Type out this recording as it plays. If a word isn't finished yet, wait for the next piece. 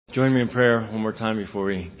Join me in prayer one more time before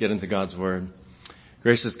we get into God's Word.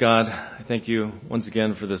 Gracious God, I thank you once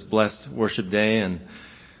again for this blessed worship day and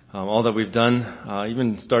all that we've done,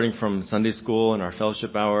 even starting from Sunday school and our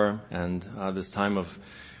fellowship hour and this time of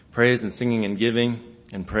praise and singing and giving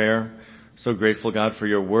and prayer. So grateful, God, for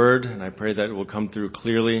your Word, and I pray that it will come through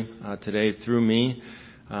clearly today through me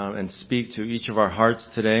and speak to each of our hearts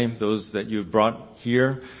today, those that you've brought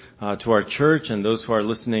here to our church and those who are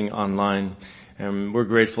listening online. And we're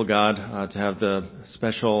grateful, God, to have the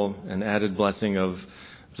special and added blessing of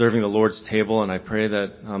observing the Lord's table. And I pray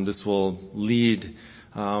that this will lead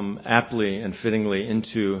aptly and fittingly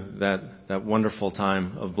into that wonderful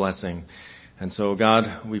time of blessing. And so,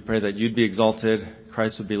 God, we pray that you'd be exalted,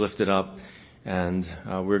 Christ would be lifted up, and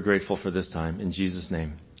we're grateful for this time. In Jesus'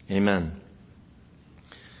 name, amen.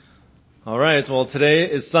 All right, well, today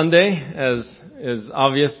is Sunday, as is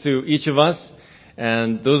obvious to each of us.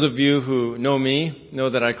 And those of you who know me know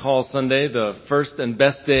that I call Sunday the first and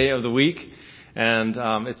best day of the week. And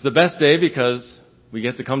it's the best day because we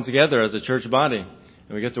get to come together as a church body.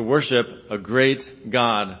 And we get to worship a great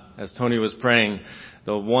God, as Tony was praying,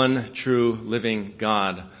 the one true living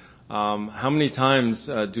God. How many times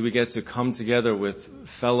do we get to come together with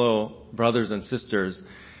fellow brothers and sisters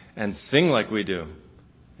and sing like we do?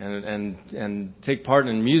 And take part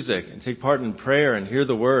in music and take part in prayer and hear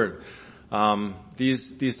the word.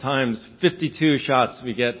 These times, 52 shots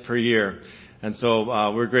we get per year. And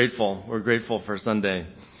so, we're grateful. We're grateful for Sunday.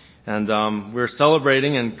 And, we're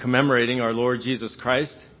celebrating and commemorating our Lord Jesus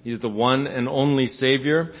Christ. He's the one and only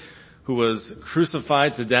Savior who was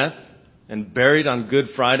crucified to death and buried on Good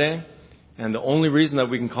Friday. And the only reason that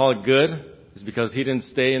we can call it good is because He didn't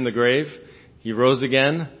stay in the grave. He rose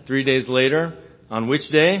again 3 days later. On which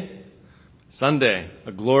day? Sunday.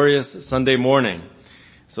 A glorious Sunday morning.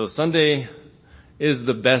 So Sunday is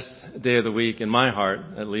the best day of the week in my heart,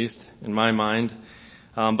 at least, in my mind.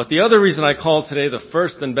 But the other reason I call today the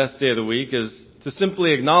first and best day of the week is to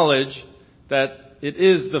simply acknowledge that it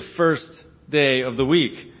is the first day of the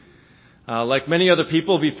week. Like many other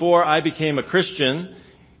people before I became a Christian,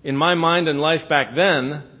 in my mind and life back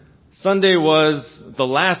then, Sunday was the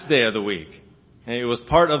last day of the week. It was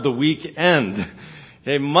part of the weekend.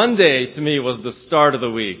 Okay, Monday to me was the start of the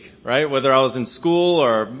week, right? Whether I was in school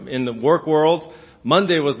or in the work world,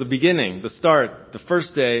 Monday was the beginning, the start, the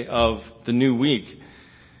first day of the new week.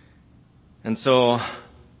 And so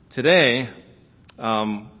today,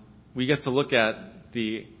 we get to look at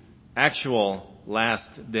the actual last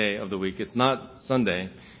day of the week. It's not Sunday.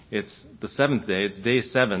 It's the seventh day. It's day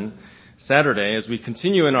 7, Saturday, as we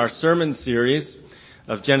continue in our sermon series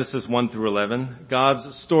of Genesis 1 through 11,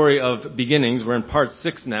 God's story of beginnings. We're in part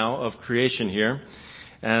 6 now of creation here.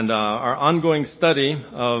 And our ongoing study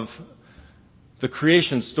of the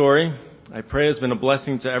creation story, I pray, has been a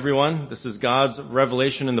blessing to everyone. This is God's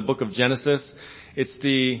revelation in the book of Genesis. It's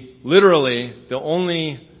literally the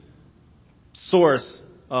only source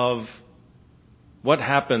of what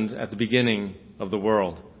happened at the beginning of the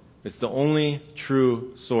world. It's the only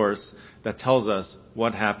true source that tells us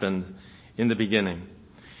what happened in the beginning.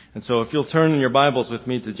 And so if you'll turn in your Bibles with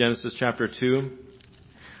me to Genesis chapter 2,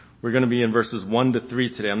 we're going to be in verses 1 to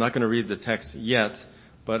 3 today. I'm not going to read the text yet,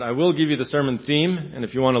 but I will give you the sermon theme. And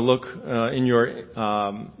if you want to look in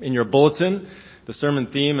your bulletin, the sermon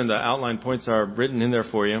theme and the outline points are written in there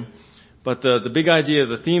for you. But the big idea of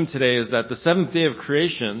the theme today is that the seventh day of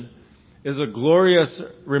creation is a glorious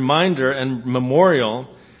reminder and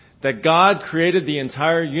memorial that God created the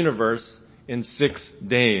entire universe in 6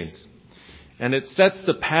 days. And it sets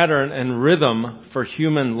the pattern and rhythm for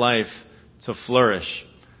human life to flourish.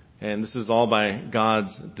 And this is all by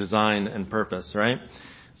God's design and purpose, right?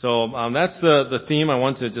 So that's the theme. I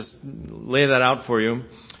want to just lay that out for you.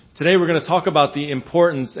 Today we're going to talk about the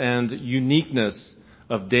importance and uniqueness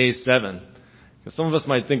of day 7. Because some of us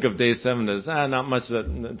might think of day 7 as not much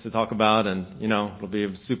to talk about, and it'll be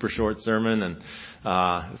a super short sermon, and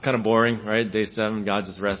it's kind of boring, right? Day 7, God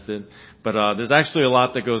just rested. But there's actually a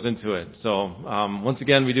lot that goes into it. So once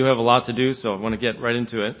again, we do have a lot to do, so I want to get right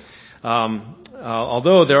into it.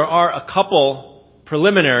 Although there are a couple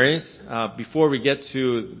preliminaries before we get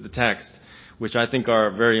to the text, which I think are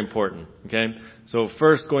very important. Okay, so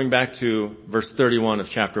first, going back to verse 31 of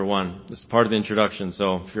chapter 1. This is part of the introduction.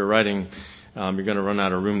 So if you're writing, you're going to run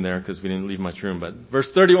out of room there because we didn't leave much room. But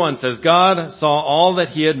verse 31 says, God saw all that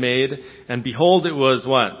He had made, and behold, it was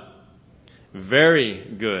what?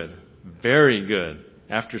 Very good. Very good.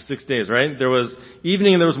 After 6 days, right? There was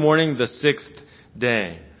evening and there was morning, the 6th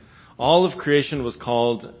day. All of creation was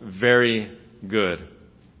called very good.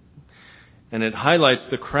 And it highlights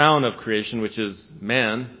the crown of creation, which is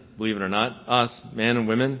man, believe it or not, us, man and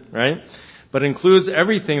women, right? But includes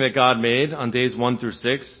everything that God made on days 1 through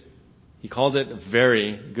 6. He called it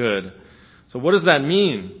very good. So what does that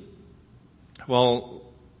mean? Well,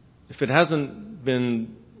 if it hasn't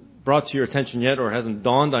been brought to your attention yet or hasn't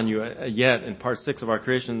dawned on you yet in part 6 of our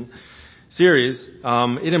creation series,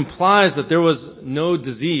 it implies that there was no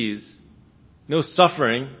disease, no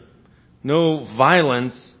suffering, no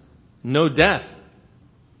violence, no death.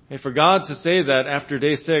 And for God to say that after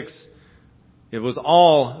day 6, it was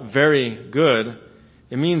all very good,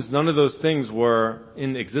 it means none of those things were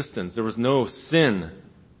in existence. There was no sin,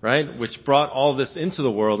 right, which brought all this into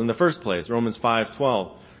the world in the first place, Romans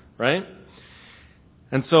 5:12, right?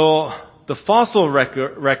 And so the fossil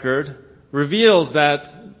record reveals that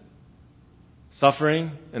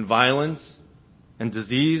suffering and violence and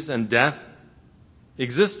disease and death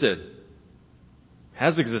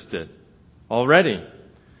has existed already.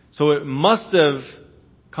 So it must have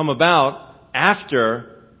come about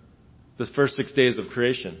after the first 6 days of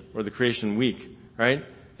creation, or the creation week, right?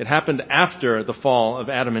 It happened after the fall of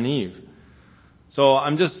Adam and Eve. So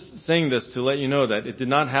I'm just saying this to let you know that it did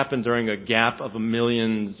not happen during a gap of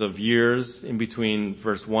millions of years in between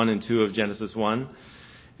verse 1 and 2 of Genesis 1.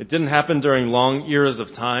 It didn't happen during long eras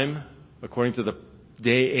of time, according to the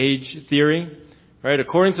day-age theory, right?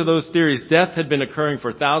 According to those theories, death had been occurring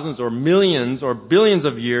for thousands or millions or billions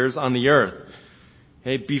of years on the earth,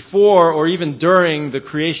 okay, before or even during the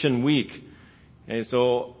creation week. Okay,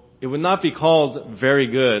 so it would not be called very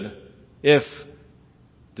good if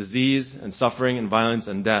disease and suffering and violence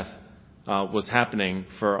and death was happening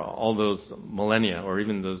for all those millennia or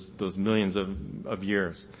even those millions of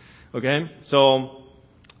years. Okay? So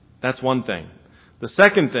that's one thing. The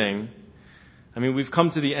second thing, we've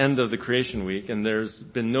come to the end of the creation week and there's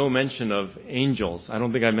been no mention of angels. I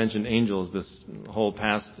don't think I mentioned angels this whole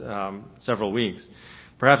past several weeks.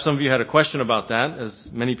 Perhaps some of you had a question about that, as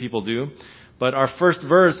many people do. But our first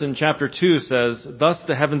verse in chapter 2 says, "Thus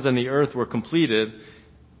the heavens and the earth were completed,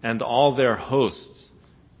 and all their hosts."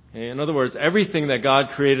 Okay? In other words, everything that God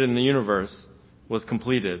created in the universe was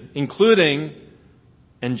completed, including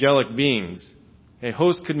angelic beings. Okay?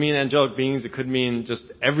 Host could mean angelic beings. It could mean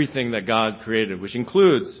just everything that God created, which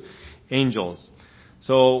includes angels.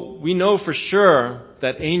 So we know for sure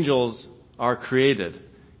that angels are created.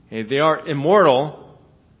 Okay? They are immortal.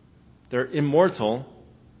 They're immortal,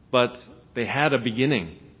 but they had a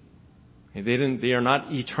beginning. Okay? They are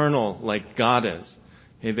not eternal like God is.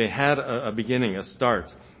 Okay? They had a beginning, a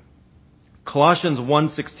start. Colossians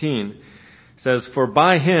 1:16 says, "For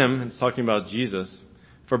by him," it's talking about Jesus,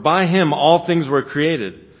 "for by him all things were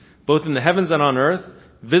created, both in the heavens and on earth,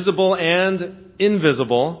 visible and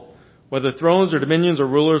invisible, whether thrones or dominions or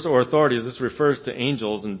rulers or authorities." This refers to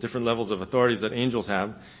angels and different levels of authorities that angels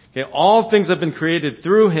have. Okay, all things have been created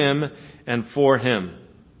through him and for him.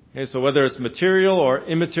 Okay, so whether it's material or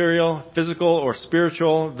immaterial, physical or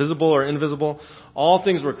spiritual, visible or invisible, all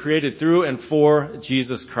things were created through and for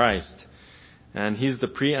Jesus Christ. And he's the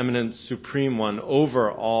preeminent supreme one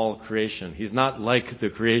over all creation. He's not like the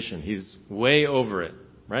creation. He's way over it,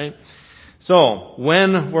 right? So,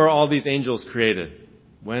 when were all these angels created?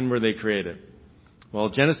 When were they created? Well,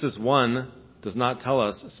 Genesis 1 does not tell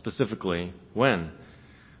us specifically when,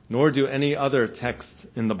 nor do any other texts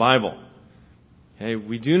in the Bible. Okay,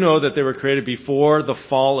 we do know that they were created before the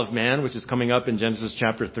fall of man, which is coming up in Genesis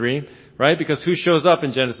chapter 3, right? Because who shows up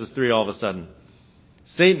in Genesis 3 all of a sudden?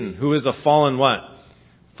 Satan, who is a fallen what?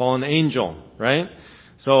 Fallen angel, right?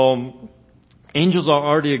 So, angels are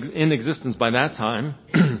already in existence by that time.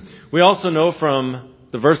 We also know from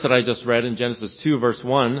the verse that I just read in Genesis 2 verse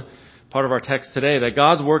 1, part of our text today, that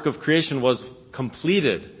God's work of creation was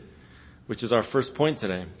completed, which is our first point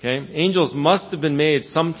today. Okay? Angels must have been made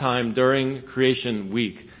sometime during creation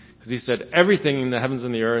week, because he said everything in the heavens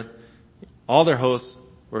and the earth, all their hosts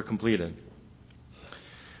were completed.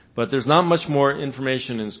 But there's not much more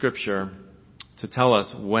information in Scripture to tell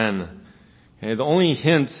us when. Okay? The only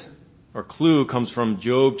hint or clue comes from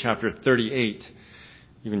Job chapter 38.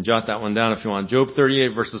 You can jot that one down if you want. Job 38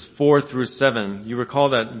 verses 4 through 7. You recall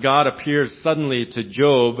that God appears suddenly to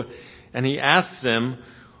Job and he asks him,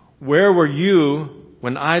 "Where were you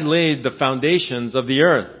when I laid the foundations of the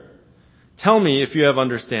earth? Tell me if you have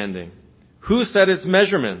understanding. Who set its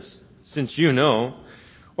measurements, since you know?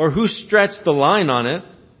 Or who stretched the line on it?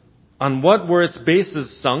 On what were its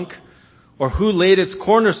bases sunk? Or who laid its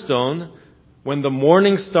cornerstone when the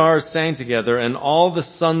morning stars sang together and all the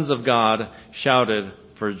sons of God shouted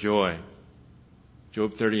for joy?"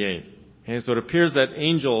 Job 38. Okay, so it appears that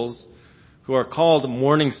angels who are called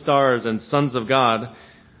morning stars and sons of God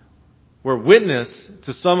were witness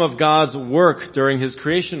to some of God's work during His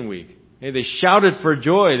creation week. They shouted for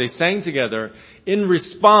joy. They sang together in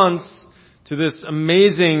response to this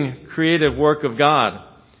amazing creative work of God.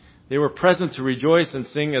 They were present to rejoice and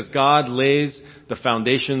sing as God lays the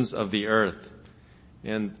foundations of the earth.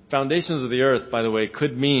 And foundations of the earth, by the way,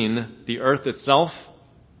 could mean the earth itself,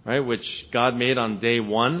 right, which God made on day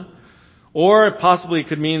one, or it possibly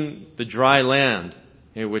could mean the dry land,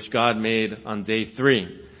 which God made on day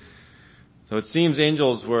 3. So it seems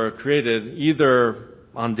angels were created either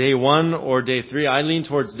on day 1 or day 3. I lean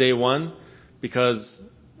towards day 1 because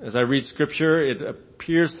as I read Scripture, it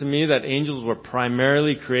appears to me that angels were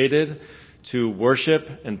primarily created to worship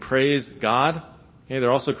and praise God.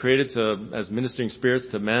 They're also created as ministering spirits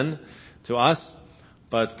to men, to us.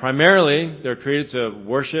 But primarily, they're created to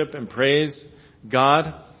worship and praise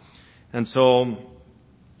God. And so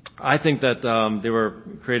I think that they were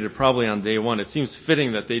created probably on day 1. It seems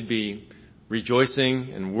fitting that they'd be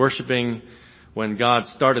rejoicing and worshiping when God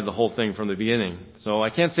started the whole thing from the beginning. So I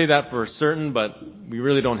can't say that for certain, but we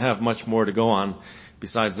really don't have much more to go on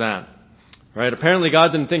besides that. Right? Apparently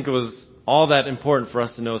God didn't think it was all that important for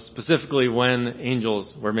us to know specifically when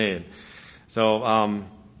angels were made. So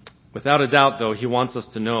without a doubt, though, He wants us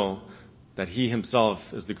to know that He Himself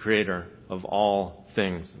is the creator of all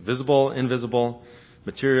things, visible, invisible,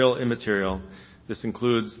 material, immaterial. This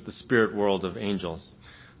includes the spirit world of angels.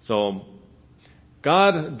 So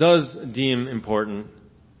God does deem important,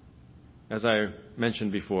 as I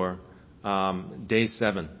mentioned before, day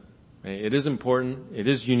 7. It is important. It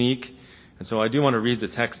is unique. And so I do want to read the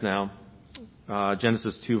text now,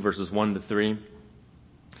 Genesis 2, verses 1 to 3.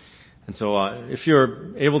 And so if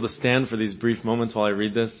you're able to stand for these brief moments while I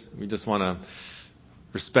read this, we just want to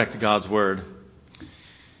respect God's word.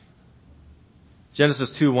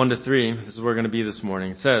 Genesis 2, 1 to 3, this is where we're going to be this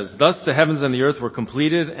morning. It says, "Thus the heavens and the earth were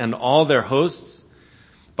completed, and all their hosts.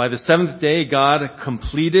 By the 7th day God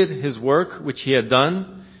completed His work which He had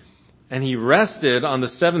done, and He rested on the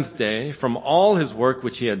 7th day from all His work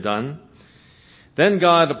which He had done. Then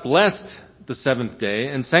God blessed the 7th day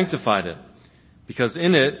and sanctified it, because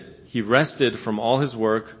in it He rested from all His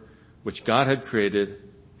work which God had created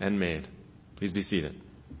and made." Please be seated.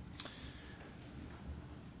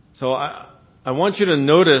 So I want you to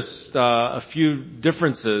notice a few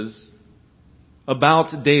differences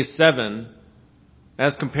about day 7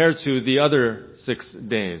 as compared to the other 6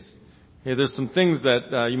 days. There's some things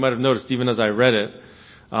that you might have noticed even as I read it,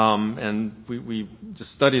 and we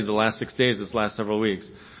just studied the last 6 days this last several weeks.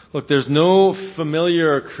 Look, there's no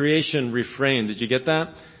familiar creation refrain. Did you get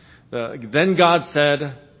that? Then God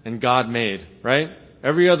said, and God made, right?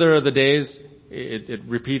 Every other of the days, it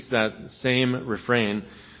repeats that same refrain.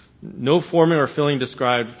 No forming or filling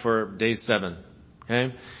described for day 7.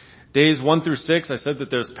 Okay? Days 1 through 6, I said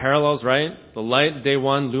that there's parallels, right? The light, day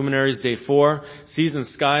 1, luminaries, day 4, seas and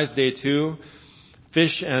skies, day 2,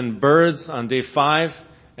 fish and birds on day 5,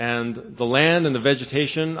 and the land and the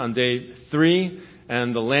vegetation on day 3,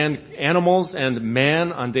 and the land animals and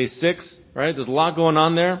man on day 6, right? There's a lot going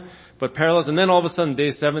on there, but parallels. And then all of a sudden,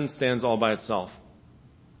 day 7 stands all by itself.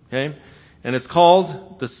 Okay? And it's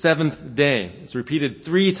called the 7th day. It's repeated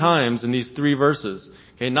 3 times in these 3 verses.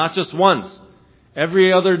 Okay? Not just once.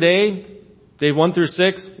 Every other day, day 1 through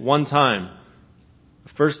 6, 1 time.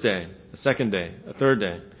 The first day, the second day, a third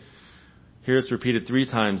day. Here it's repeated 3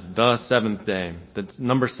 times, the 7th day. The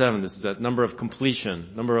number 7, this is that number of completion,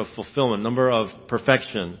 number of fulfillment, number of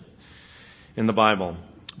perfection in the Bible.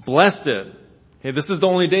 Blessed it. Okay, this is the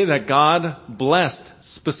only day that God blessed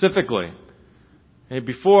specifically. Okay,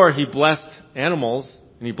 before He blessed animals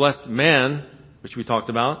and He blessed man, which we talked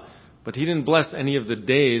about, but He didn't bless any of the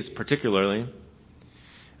days particularly.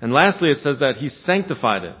 And lastly, it says that He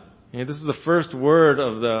sanctified it. Okay, this is the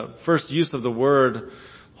first use of the word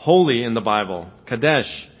holy in the Bible.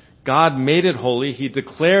 Kadesh. God made it holy. He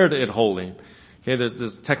declared it holy. Okay,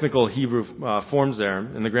 there's technical Hebrew forms there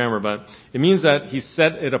in the grammar, but it means that He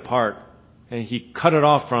set it apart and He cut it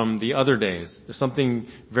off from the other days. There's something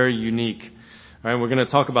very unique. All right, we're going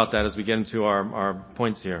to talk about that as we get into our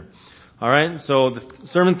points here. All right, so the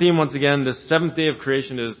sermon theme, once again, this 7th day of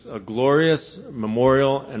creation is a glorious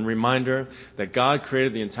memorial and reminder that God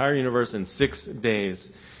created the entire universe in 6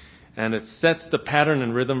 days. And it sets the pattern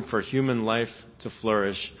and rhythm for human life to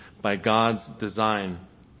flourish by God's design.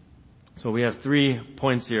 So we have 3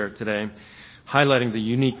 points here today, highlighting the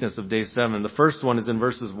uniqueness of day 7. The first one is in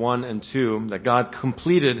verses 1 and 2, that God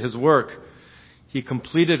completed His work. He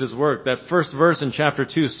completed His work. That first verse in chapter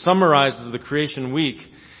 2 summarizes the creation week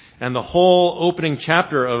and the whole opening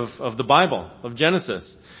chapter of the Bible, of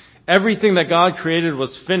Genesis. Everything that God created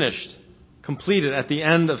was finished. completed at the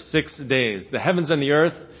end of 6 days. The heavens and the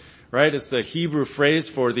earth, right? It's the Hebrew phrase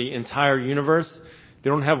for the entire universe. They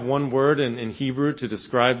don't have one word in Hebrew to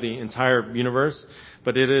describe the entire universe,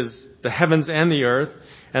 but it is the heavens and the earth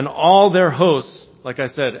and all their hosts, like I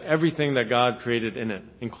said, everything that God created in it,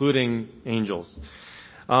 including angels.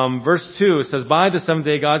 Verse 2 says, by the seventh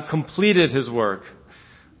day God completed his work,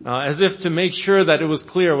 as if to make sure that it was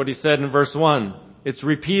clear what he said in verse 1. It's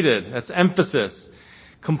repeated. That's emphasis.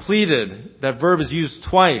 Completed. That verb is used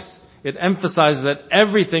twice. It emphasizes that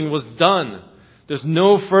everything was done. There's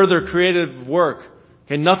no further creative work.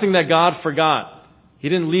 Okay, nothing that God forgot. He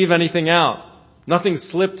didn't leave anything out. Nothing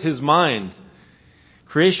slipped his mind.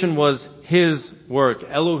 Creation was his work.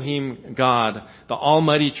 Elohim, God, the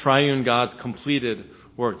Almighty Triune God's completed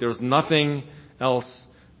work. There was nothing else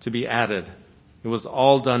to be added. It was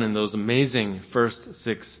all done in those amazing first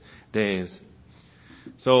 6 days.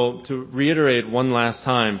 So to reiterate one last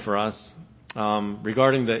time for us,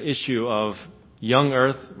 regarding the issue of young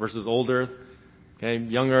earth versus old earth. Okay,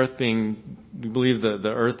 young earth being, we believe that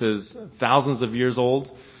the earth is thousands of years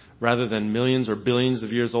old rather than millions or billions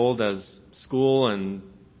of years old as school and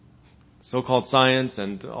so-called science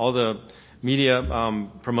and all the media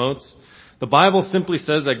promotes. The Bible simply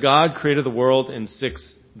says that God created the world in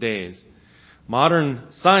 6 days. Modern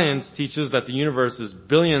science teaches that the universe is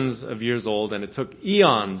billions of years old and it took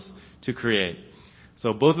eons to create.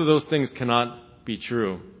 So both of those things cannot be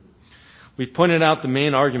true. We've pointed out the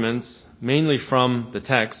main arguments, mainly from the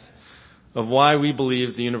text, of why we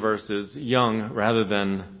believe the universe is young rather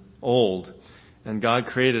than old. And God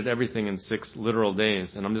created everything in 6 literal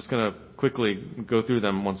days. And I'm just going to quickly go through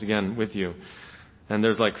them once again with you. And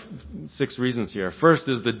there's like 6 reasons here. First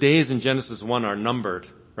is the days in Genesis 1 are numbered,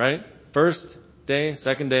 right? First day,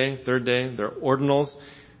 second day, third day, they're ordinals.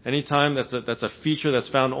 Anytime that's a feature that's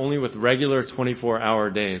found only with regular 24-hour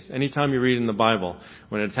days. Anytime you read in the Bible,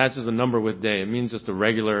 when it attaches a number with day, it means just a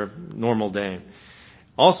regular, normal day.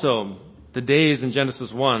 Also, the days in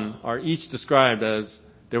Genesis 1 are each described as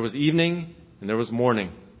there was evening and there was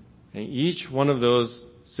morning. And each one of those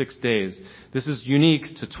 6 days, this is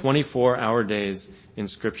unique to 24-hour days in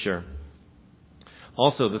Scripture.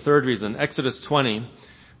 Also, the third reason, Exodus 20,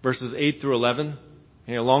 verses 8 through 11,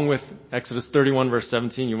 along with Exodus 31, verse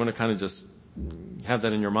 17, you want to kind of just have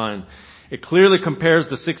that in your mind. It clearly compares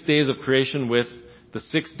the 6 days of creation with the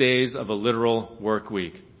 6 days of a literal work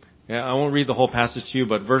week. I won't read the whole passage to you,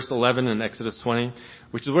 but verse 11 in Exodus 20,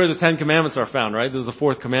 which is where the 10 commandments are found, right? This is the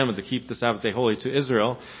 4th commandment, to keep the Sabbath day holy to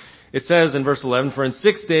Israel. It says in verse 11, for in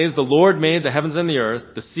 6 days the Lord made the heavens and the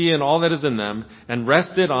earth, the sea and all that is in them, and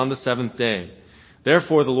rested on the 7th day.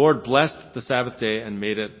 Therefore the Lord blessed the Sabbath day and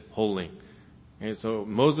made it holy. Okay, so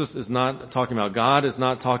Moses is not talking about, God is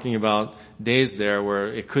not talking about days there where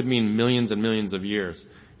it could mean millions and millions of years.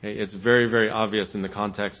 Okay, it's very, very obvious in the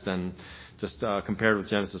context and just compared with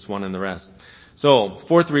Genesis 1 and the rest. So,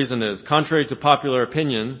 4th reason is, contrary to popular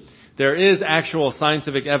opinion, there is actual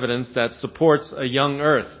scientific evidence that supports a young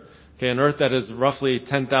earth. Okay, an earth that is roughly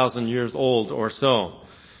 10,000 years old or so.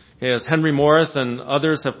 Okay, as Henry Morris and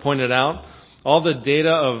others have pointed out, all the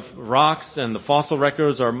data of rocks and the fossil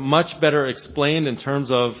records are much better explained in terms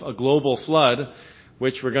of a global flood,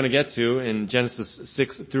 which we're going to get to in Genesis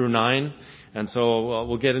 6 through 9. And so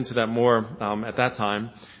we'll get into that more at that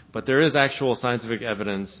time. But there is actual scientific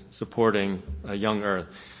evidence supporting a young earth.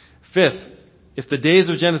 5th, if the days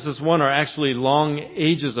of Genesis 1 are actually long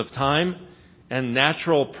ages of time and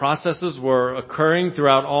natural processes were occurring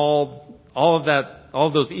throughout all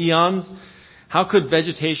of those eons, how could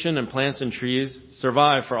vegetation and plants and trees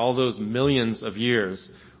survive for all those millions of years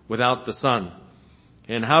without the sun?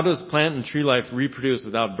 And how does plant and tree life reproduce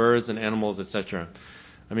without birds and animals, etc.?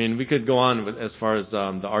 I mean, we could go on as far as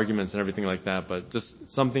the arguments and everything like that, but just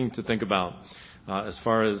something to think about as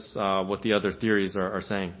far as what the other theories are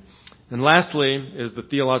saying. And lastly is the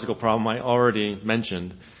theological problem I already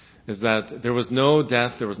mentioned, is that there was no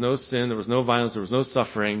death, there was no sin, there was no violence, there was no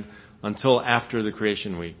suffering until after the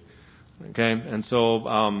creation week. Okay, and so,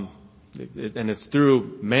 and it's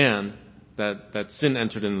through man that sin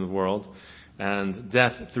entered into the world, and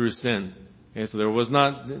death through sin. Okay, so there was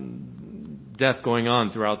not death going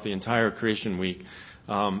on throughout the entire creation week.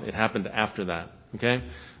 It happened after that. Okay,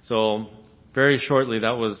 so very shortly,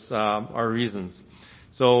 that was our reasons.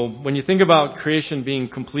 So when you think about creation being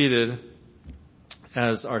completed,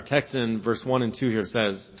 as our text in verse 1 and 2 here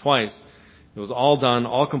says twice, it was all done,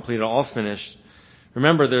 all completed, all finished.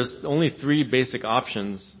 Remember, there's only 3 basic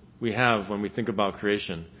options we have when we think about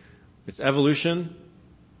creation. It's evolution,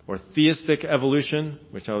 or theistic evolution,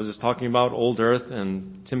 which I was just talking about, Old Earth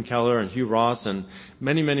and Tim Keller and Hugh Ross and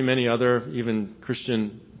many, many, many other even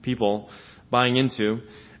Christian people buying into.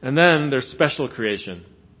 And then there's special creation,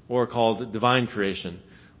 or called divine creation,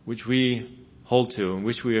 which we hold to, and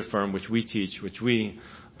which we affirm, which we teach, which we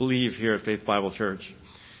believe here at Faith Bible Church.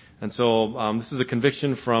 And so this is a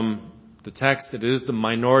conviction from the text. It is the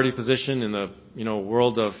minority position in the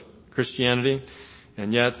world of Christianity,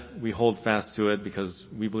 and yet we hold fast to it because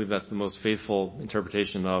we believe that's the most faithful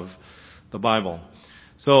interpretation of the Bible.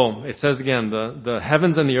 So it says again, the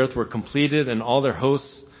heavens and the earth were completed and all their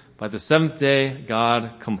hosts. By the seventh day,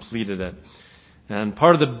 God completed it. And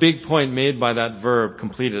part of the big point made by that verb,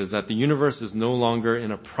 completed, is that the universe is no longer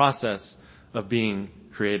in a process of being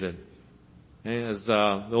created. Okay, as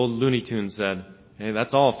the old Looney Tunes said, hey,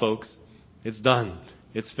 that's all, folks. It's done.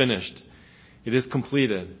 It's finished. It is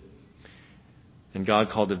completed. And God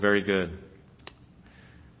called it very good.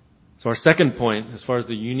 So our second point, as far as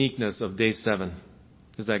the uniqueness of day 7,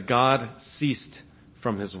 is that God ceased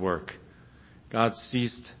from His work. God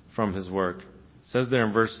ceased from His work. It says there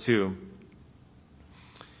in verse 2,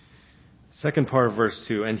 second part of verse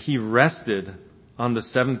 2, and He rested on the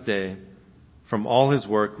seventh day from all His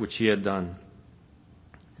work which He had done.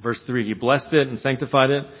 Verse 3, He blessed it and sanctified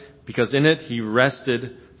it, because in it He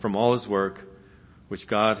rested from all His work which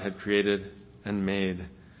God had created and made.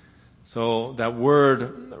 So that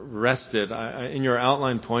word rested, in your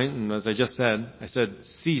outline point, and as I just said, I said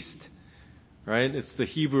ceased, right? It's the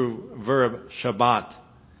Hebrew verb Shabbat.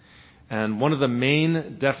 And one of the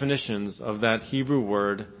main definitions of that Hebrew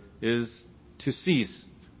word is to cease,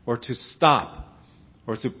 or to stop,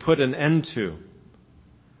 or to put an end to.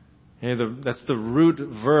 Okay, that's the root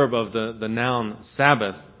verb of the noun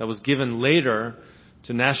Sabbath that was given later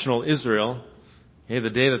to national Israel, okay, the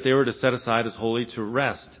day that they were to set aside as holy to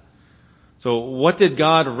rest. So what did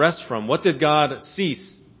God rest from? What did God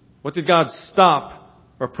cease? What did God stop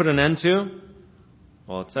or put an end to?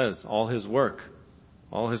 Well, it says all His work,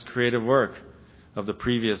 all His creative work of the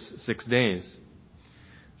previous 6 days.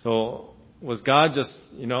 So was God just,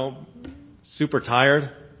 super tired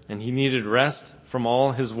and He needed rest from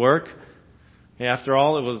all His work? Hey, after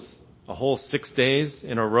all, it was a whole 6 days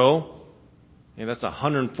in a row. Hey, that's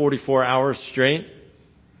 144 hours straight.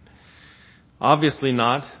 Obviously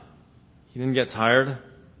not. He didn't get tired.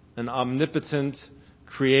 An omnipotent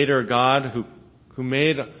creator God who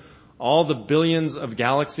made all the billions of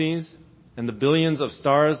galaxies and the billions of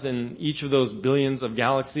stars in each of those billions of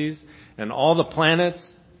galaxies and all the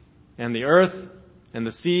planets and the earth and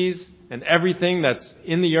the seas and everything that's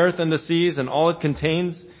in the earth and the seas and all it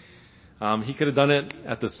contains, He could have done it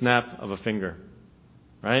at the snap of a finger,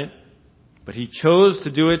 right? But He chose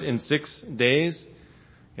to do it in 6 days.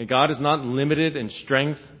 And God is not limited in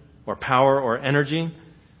strength or power or energy.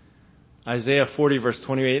 Isaiah 40 verse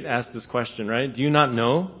 28 asks this question, right? Do you not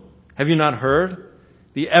know? Have you not heard?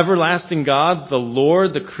 The everlasting God, the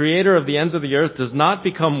Lord, the creator of the ends of the earth, does not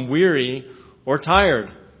become weary or tired.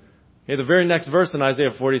 Okay, the very next verse in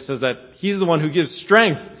Isaiah 40 says that He's the one who gives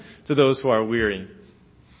strength to those who are weary.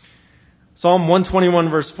 Psalm 121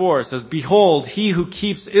 verse 4 says, Behold, He who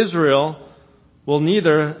keeps Israel will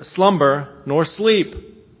neither slumber nor sleep.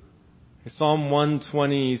 Psalm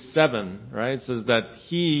 127, right, says that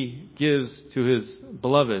He gives to His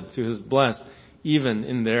beloved, to His blessed, even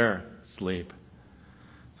in their sleep.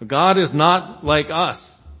 So God is not like us.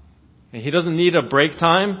 He doesn't need a break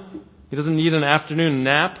time. He doesn't need an afternoon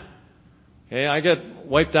nap. Okay, I get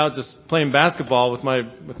wiped out just playing basketball with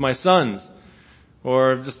my sons,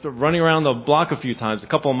 or just running around the block a few times, a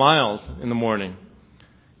couple of miles in the morning.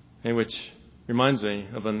 Okay, which reminds me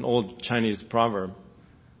of an old Chinese proverb.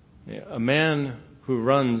 A man who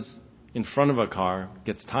runs in front of a car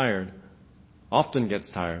gets tired, often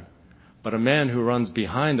gets tired, but a man who runs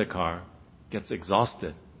behind a car gets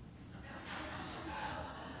exhausted.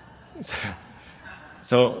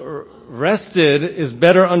 So rested is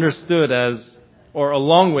better understood as, or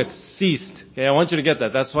along with ceased. Okay, I want you to get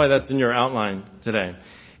that. That's why that's in your outline today.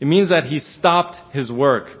 It means that He stopped His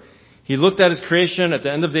work. He looked at His creation at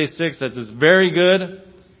the end of day 6, says it's very good.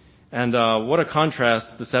 And what a contrast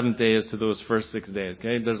the seventh day is to those first 6 days.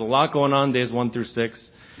 Okay, there's a lot going on days 1 through 6.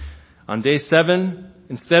 On day 7,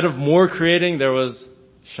 instead of more creating, there was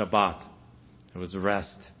Shabbat. There was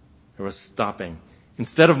rest. There was stopping.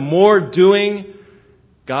 Instead of more doing,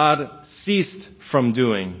 God ceased from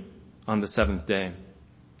doing on the seventh day.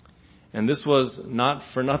 And this was not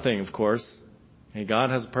for nothing, of course. Okay, God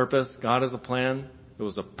has a purpose. God has a plan. It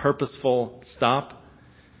was a purposeful stop.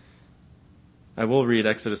 I will read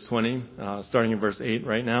Exodus 20, starting in verse 8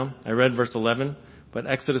 right now. I read verse 11, but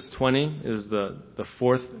Exodus 20 is the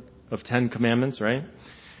fourth of 10 commandments, right?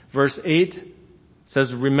 Verse 8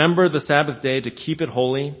 says, Remember the Sabbath day to keep it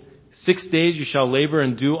holy. 6 days you shall labor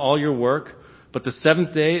and do all your work. But the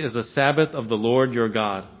seventh day is the Sabbath of the Lord your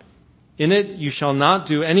God. In it you shall not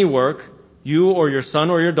do any work, you or your son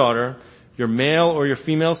or your daughter, your male or your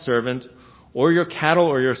female servant, or your cattle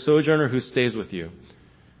or your sojourner who stays with you.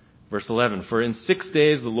 Verse 11, for in 6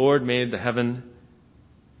 days the Lord made the heavens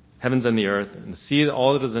and the earth, and the sea,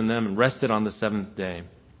 all that is in them, and rested on the seventh day.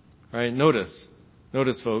 All right, notice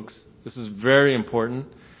folks, this is very important.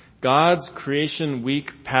 God's creation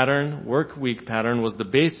week pattern, work week pattern, was the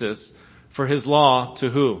basis for his law to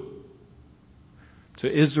who? To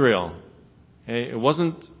Israel. Okay? It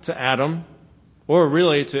wasn't to Adam, or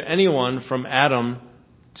really to anyone from Adam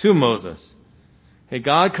to Moses. Okay?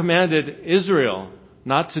 God commanded Israel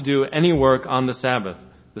not to do any work on the Sabbath,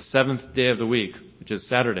 the seventh day of the week, which is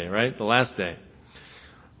Saturday, right? The last day.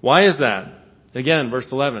 Why is that? Again,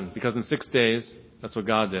 verse 11, because in 6 days, that's what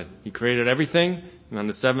God did. He created everything, and on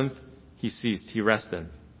the seventh, he ceased. He rested.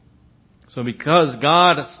 So because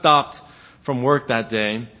God stopped from work that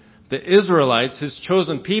day, the Israelites, his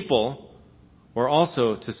chosen people, were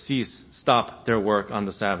also to stop their work on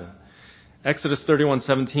the Sabbath. Exodus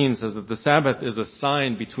 31:17 says that the Sabbath is a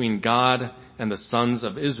sign between God and the sons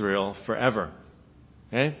of Israel forever.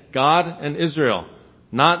 Okay? God and Israel,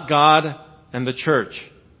 not God and the church.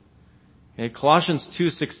 Okay? Colossians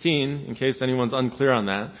 2:16, in case anyone's unclear on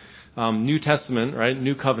that, New Testament, right?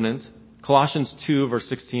 New Covenant. Colossians 2 verse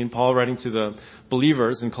 16, Paul writing to the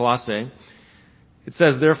believers in Colossae. It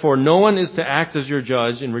says, therefore, no one is to act as your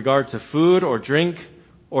judge in regard to food or drink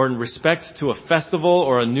or in respect to a festival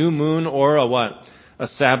or a new moon or a what? A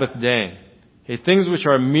Sabbath day. Okay, things which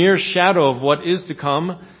are a mere shadow of what is to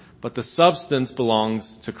come, but the substance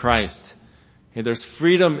belongs to Christ. Okay, there's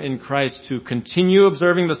freedom in Christ to continue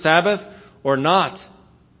observing the Sabbath or not.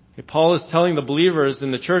 Okay, Paul is telling the believers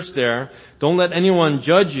in the church there, don't let anyone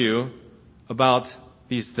judge you about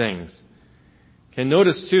these things. Okay,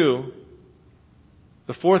 notice too,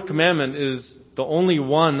 the fourth commandment is the only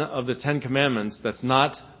one of the 10 commandments that's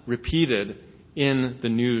not repeated in the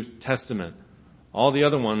New Testament. All the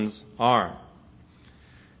other ones are.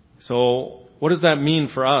 So what does that mean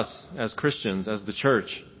for us as Christians, as the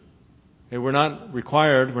church? Okay, we're not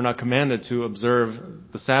required, we're not commanded to observe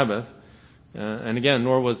the Sabbath. And again,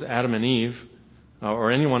 nor was Adam and Eve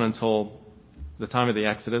or anyone until the time of the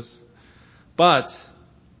Exodus. But,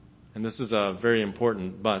 and this is a very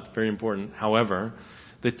important, however,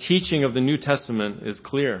 the teaching of the New Testament is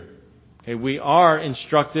clear. Okay, we are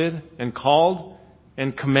instructed and called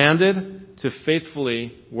and commanded to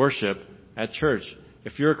faithfully worship at church.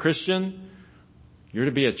 If you're a Christian, you're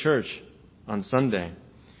to be at church on Sunday.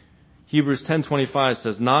 Hebrews 10:25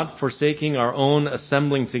 says, not forsaking our own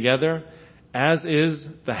assembling together, as is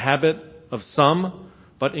the habit of some,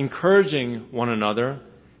 but encouraging one another,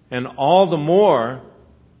 and all the more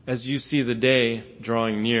as you see the day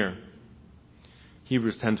drawing near.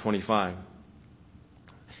 Hebrews 10:25.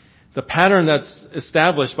 The pattern that's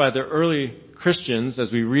established by the early Christians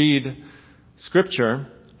as we read Scripture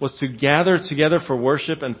was to gather together for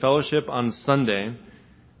worship and fellowship on Sunday,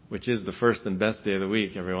 which is the first and best day of the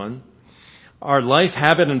week, everyone. Our life,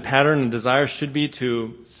 habit, and pattern and desire should be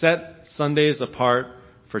to set Sundays apart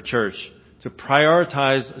for church, to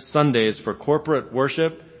prioritize Sundays for corporate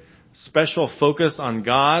worship, special focus on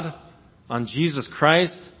God, on Jesus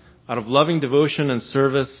Christ, out of loving devotion and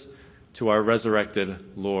service to our resurrected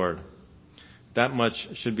Lord. That much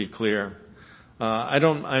should be clear.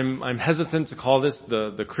 I'm hesitant to call this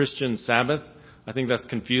the Christian Sabbath. I think that's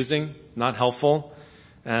confusing, not helpful,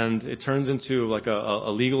 and it turns into like a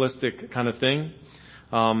legalistic kind of thing.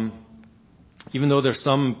 Even though there's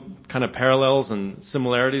some kind of parallels and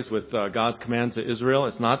similarities with God's command to Israel,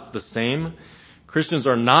 it's not the same. Christians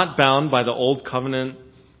are not bound by the Old Covenant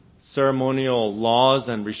ceremonial laws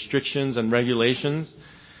and restrictions and regulations.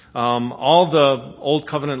 All the Old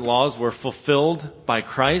Covenant laws were fulfilled by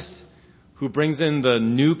Christ, who brings in the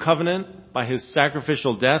New Covenant by his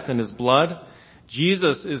sacrificial death and his blood.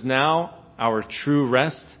 Jesus is now our true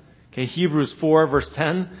rest. Okay, Hebrews 4 verse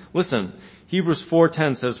 10. Listen, Hebrews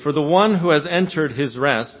 4:10 says, for the one who has entered his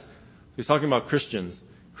rest, he's talking about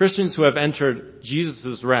Christians who have entered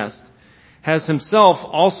Jesus' rest, has himself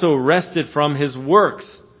also rested from his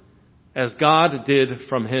works as God did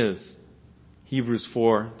from his. Hebrews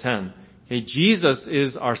 4:10. Okay, Jesus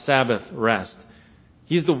is our Sabbath rest.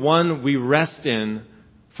 He's the one we rest in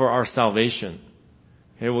for our salvation.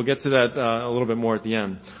 Okay, we'll get to that a little bit more at the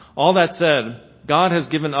end. All that said, God has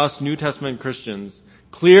given us New Testament Christians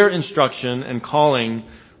clear instruction and calling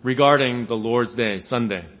regarding the Lord's Day,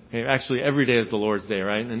 Sunday. Okay, actually, every day is the Lord's Day,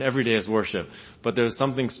 right? And every day is worship. But there's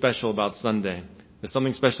something special about Sunday. There's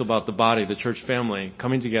something special about the body, the church family,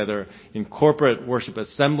 coming together in corporate worship,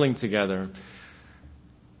 assembling together.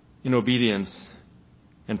 in obedience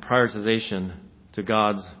and prioritization to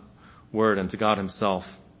God's Word and to God Himself.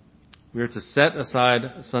 We are to set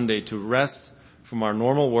aside Sunday to rest from our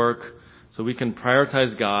normal work so we can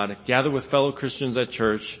prioritize God, gather with fellow Christians at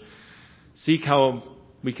church, seek how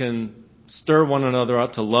we can stir one another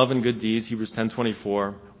up to love and good deeds, Hebrews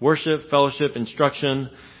 10:24, worship, fellowship, instruction,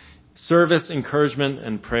 service, encouragement,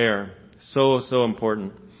 and prayer. So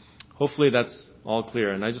important. Hopefully that's all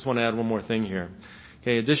clear. And I just want to add one more thing here.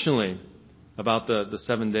 Okay, additionally, about the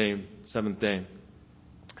seventh day,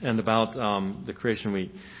 and about the creation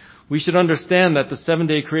week. We should understand that the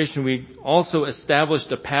 7-day creation week also established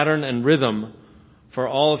a pattern and rhythm for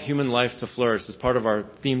all of human life to flourish as part of our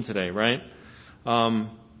theme today, right?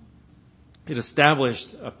 It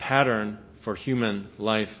established a pattern for human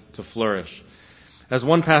life to flourish. As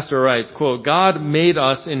one pastor writes, quote, God made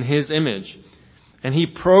us in His image, and He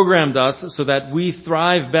programmed us so that we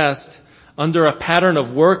thrive best under a pattern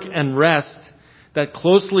of work and rest that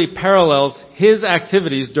closely parallels His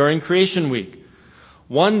activities during creation week.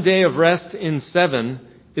 1 day of rest in 7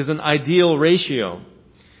 is an ideal ratio.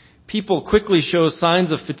 People quickly show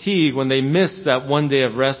signs of fatigue when they miss that 1 day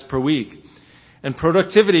of rest per week. And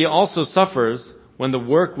productivity also suffers when the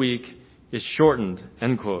work week is shortened,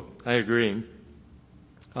 end quote. I agree.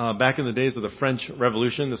 Back in the days of the French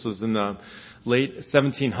Revolution, this was in the late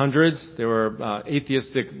 1700s, there were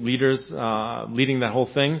atheistic leaders leading that whole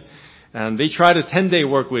thing. And they tried a 10-day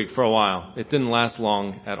work week for a while. It didn't last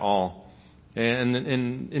long at all. And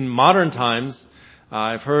in modern times,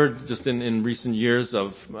 I've heard just in recent years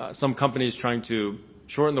of some companies trying to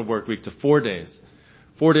shorten the work week to 4 days.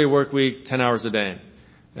 4-day work week, 10 hours a day.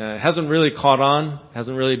 It hasn't really caught on,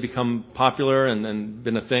 hasn't really become popular and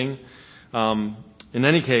been a thing. In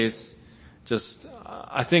any case,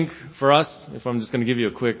 I think for us, if I'm just going to give you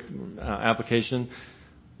a quick application,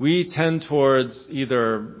 we tend towards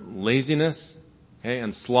either laziness, okay,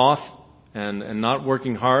 and sloth and not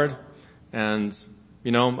working hard and,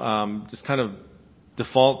 just kind of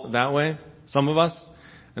default that way, some of us.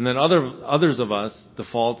 And then others of us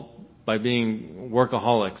default by being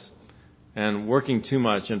workaholics and working too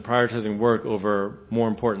much and prioritizing work over more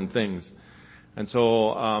important things. And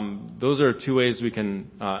so those are two ways we can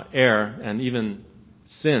err and even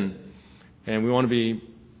sin. And we want to be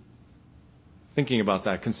thinking about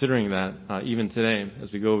that, considering that even today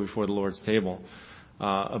as we go before the Lord's table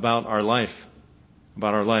about our life.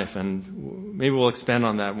 And maybe we'll expand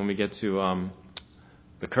on that when we get to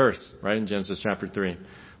the curse, right, in Genesis chapter 3.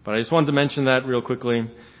 But I just wanted to mention that real quickly.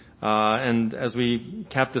 And as we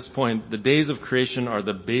cap this point, the days of creation are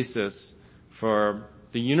the basis for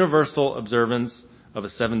the universal observance of a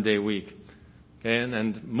 7-day week. Okay,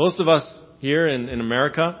 and most of us here in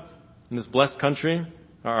America, in this blessed country,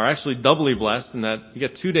 are actually doubly blessed in that you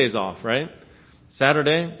get 2 days off, right?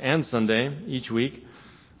 Saturday and Sunday each week.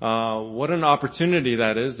 What an opportunity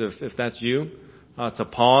that is, if that's you, to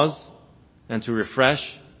pause and to refresh,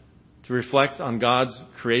 to reflect on God's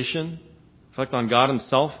creation, reflect on God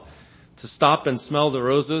Himself, to stop and smell the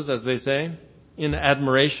roses, as they say, in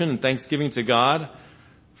admiration and thanksgiving to God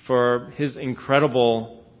for His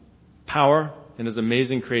incredible power and His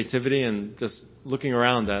amazing creativity and just looking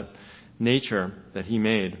around at nature that He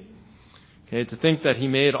made. Okay, to think that He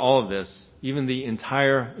made all of this, even the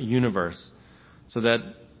entire universe, so that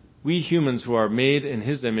we humans who are made in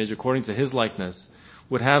His image according to His likeness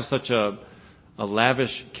would have such a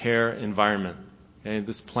lavish care environment, okay,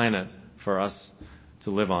 this planet for us to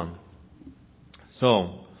live on.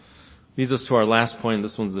 So, leads us to our last point.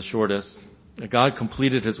 This one's the shortest. God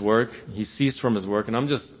completed His work. He ceased from His work. And I'm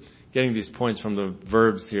just getting these points from the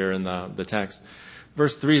verbs here in the text.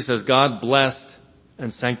 Verse 3 says, God blessed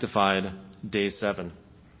and sanctified day 7.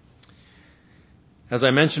 As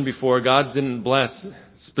I mentioned before, God didn't bless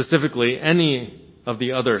specifically any of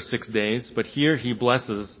the other 6 days, but here He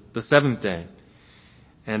blesses the 7th day.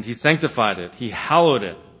 And He sanctified it. He hallowed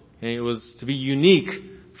it. And it was to be unique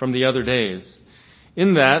from the other days.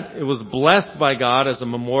 In that, it was blessed by God as a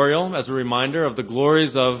memorial, as a reminder of the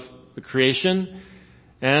glories of the creation,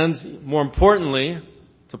 and more importantly,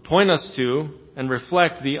 to point us to and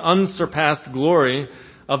reflect the unsurpassed glory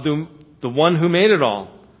of the one who made it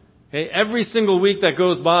all. Okay? Every single week that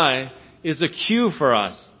goes by is a cue for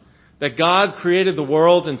us that God created the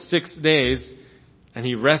world in 6 days and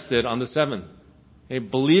He rested on the 7th. Okay?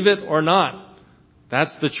 Believe it or not,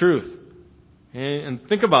 that's the truth. Okay? And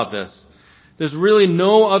think about this. There's really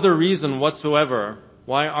no other reason whatsoever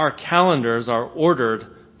why our calendars are ordered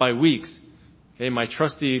by weeks. Okay, my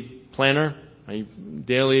trusty planner, my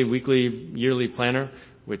daily, weekly, yearly planner,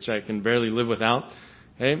 which I can barely live without.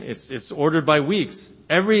 Okay, it's ordered by weeks.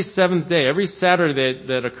 Every seventh day, every Saturday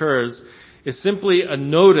that occurs is simply a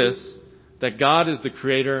notice that God is the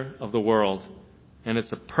creator of the world. And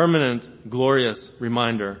it's a permanent, glorious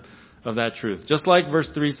reminder of that truth. Just like verse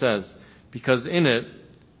 3 says, because in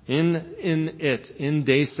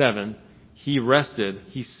day 7, he rested,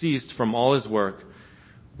 he ceased from all his work,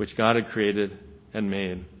 which God had created and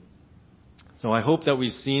made. So I hope that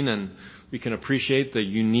we've seen and we can appreciate the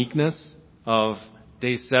uniqueness of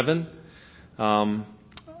day 7.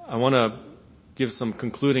 I want to give some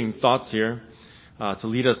concluding thoughts here to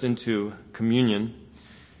lead us into communion.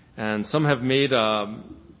 And some have made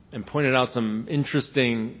and pointed out some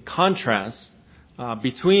interesting contrasts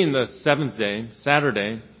between the seventh day,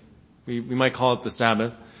 Saturday, we might call it the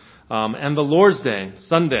Sabbath, and the Lord's Day,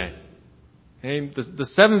 Sunday. Okay? The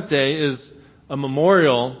seventh day is a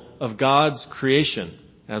memorial of God's creation,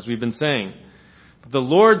 as we've been saying. But the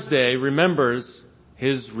Lord's Day remembers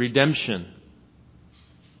his redemption.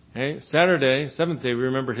 Okay? Saturday, seventh day, we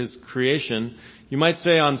remember his creation. You might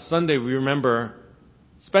say on Sunday we remember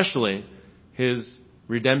especially his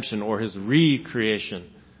redemption or his recreation.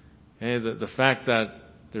 Okay? The fact that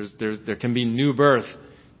there can be new birth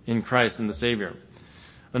in Christ and the Savior.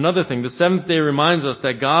 Another thing, the seventh day reminds us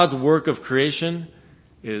that God's work of creation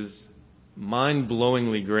is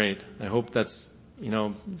mind-blowingly great. I hope that's,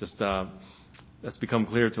 that's become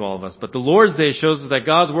clear to all of us. But the Lord's Day shows us that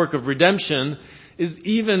God's work of redemption is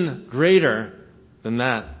even greater than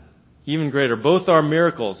that. Even greater. Both are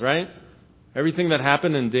miracles, right? Everything that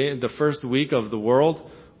happened in the first week of the world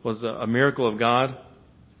was a miracle of God.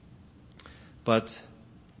 But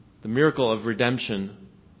the miracle of redemption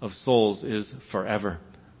of souls is forever.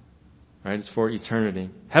 Right? It's for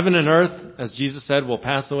eternity. Heaven and earth, as Jesus said, will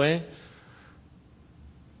pass away.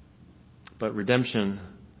 But redemption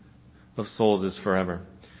of souls is forever.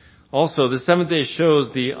 Also, the seventh day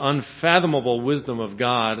shows the unfathomable wisdom of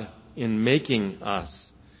God in making us.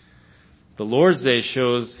 The Lord's Day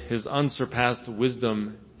shows his unsurpassed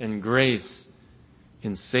wisdom and grace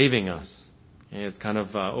in saving us. And it's kind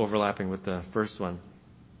of overlapping with the first one.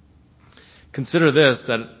 Consider this,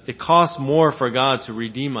 that it costs more for God to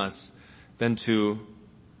redeem us than to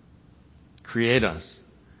create us.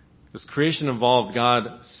 This creation involved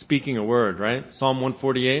God speaking a word, right? Psalm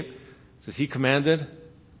 148 says he commanded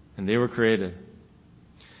and they were created.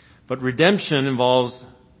 But redemption involves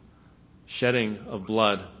shedding of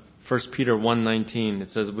blood. 1 Peter 1:19, it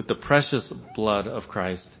says, with the precious blood of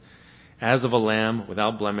Christ, as of a lamb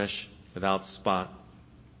without blemish, without spot.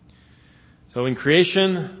 So in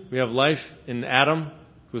creation, we have life in Adam,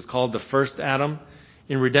 who is called the first Adam.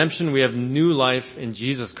 In redemption, we have new life in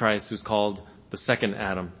Jesus Christ, who's called the second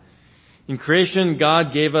Adam. In creation,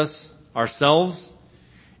 God gave us ourselves.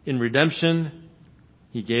 In redemption,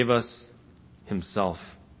 he gave us himself.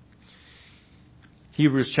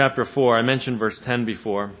 Hebrews chapter 4, I mentioned verse 10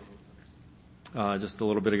 before, just a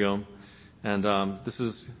little bit ago. And this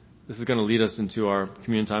is going to lead us into our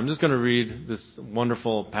communion time. I'm just going to read this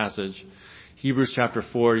wonderful passage. Hebrews chapter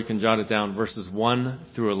 4, you can jot it down, verses 1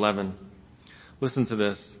 through 11. Listen to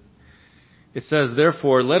this. It says,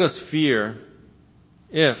 therefore, let us fear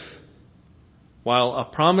if, while a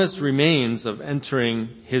promise remains of entering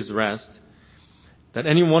his rest, that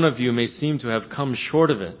any one of you may seem to have come short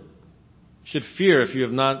of it. You should fear if you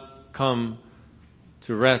have not come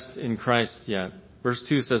to rest in Christ yet. Verse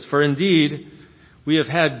 2 says, for indeed, we have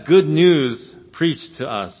had good news preached to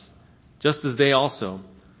us, just as they also.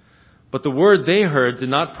 But the word they heard did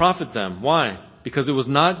not profit them. Why? Because it was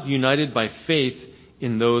not united by faith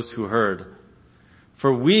in those who heard.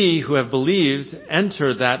 For we who have believed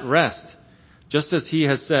enter that rest, just as he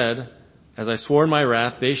has said, as I swore in my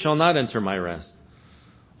wrath, they shall not enter my rest.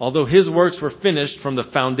 Although his works were finished from the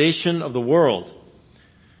foundation of the world.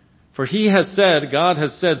 For he has said, God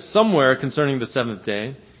has said somewhere concerning the seventh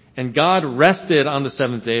day, and God rested on the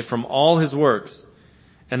seventh day from all his works.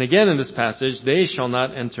 And again in this passage, they shall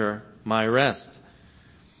not enter my rest.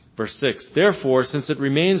 Verse 6, therefore, since it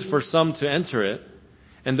remains for some to enter it,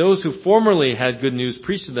 and those who formerly had good news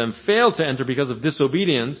preached to them failed to enter because of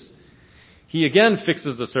disobedience, he again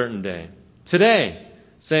fixes a certain day, today,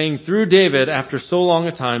 saying through David after so long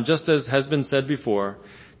a time, just as has been said before,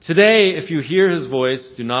 today, if you hear his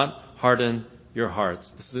voice, do not harden your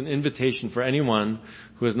hearts. This is an invitation for anyone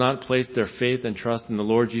who has not placed their faith and trust in the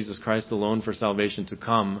Lord Jesus Christ alone for salvation to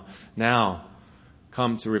come now.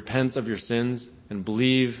 Come to repent of your sins and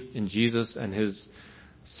believe in Jesus and his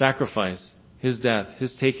sacrifice, his death,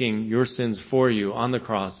 his taking your sins for you on the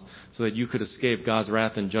cross so that you could escape God's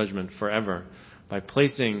wrath and judgment forever by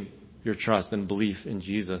placing your trust and belief in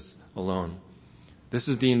Jesus alone. This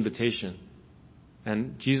is the invitation.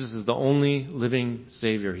 And Jesus is the only living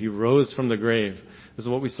Savior. He rose from the grave. This is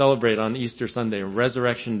what we celebrate on Easter Sunday,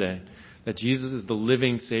 Resurrection Day, that Jesus is the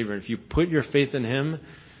living Savior. If you put your faith in Him,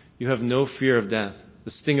 you have no fear of death.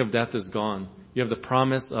 The sting of death is gone. You have the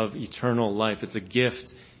promise of eternal life. It's a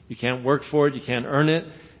gift. You can't work for it. You can't earn it.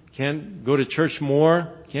 You can't go to church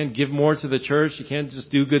more. You can't give more to the church. You can't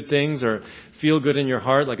just do good things or feel good in your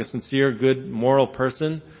heart like a sincere, good, moral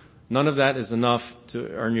person. None of that is enough to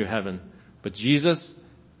earn you heaven. But Jesus,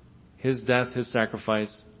 His death, His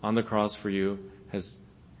sacrifice on the cross for you has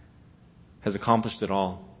accomplished it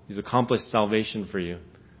all. He's accomplished salvation for you.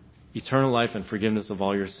 Eternal life and forgiveness of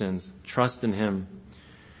all your sins. Trust in Him.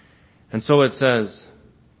 And so it says,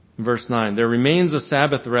 in verse 9, there remains a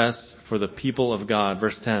Sabbath rest for the people of God.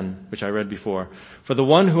 Verse 10, which I read before. For the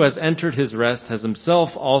one who has entered his rest has himself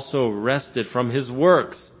also rested from his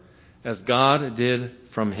works, as God did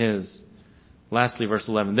from His. Lastly, verse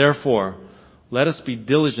 11, therefore, let us be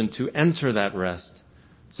diligent to enter that rest,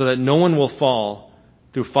 so that no one will fall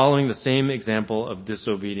through following the same example of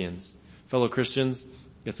disobedience. Fellow Christians,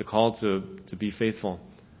 it's a call to be faithful,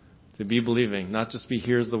 to be believing, not just be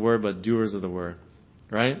hearers of the word, but doers of the word,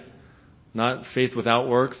 right? Not faith without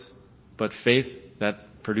works, but faith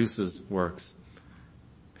that produces works.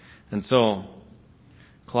 And so,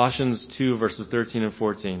 Colossians 2 verses 13 and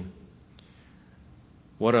 14.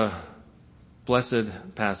 What a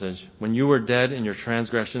blessed passage. When you were dead in your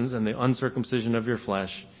transgressions and the uncircumcision of your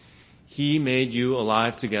flesh, He made you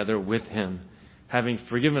alive together with Him, having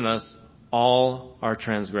forgiven us all our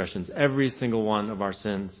transgressions, every single one of our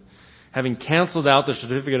sins, having canceled out the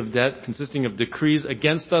certificate of debt consisting of decrees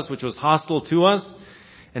against us, which was hostile to us,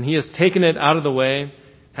 and He has taken it out of the way,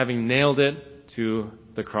 having nailed it to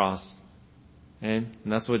the cross. And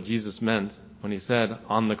that's what Jesus meant when He said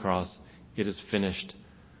on the cross, it is finished.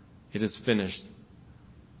 It is finished.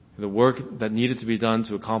 The work that needed to be done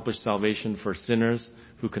to accomplish salvation for sinners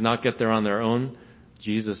who could not get there on their own,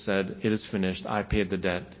 Jesus said, it is finished. I paid the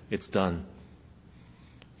debt. It's done.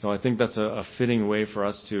 So I think that's a fitting way for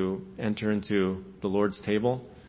us to enter into the Lord's table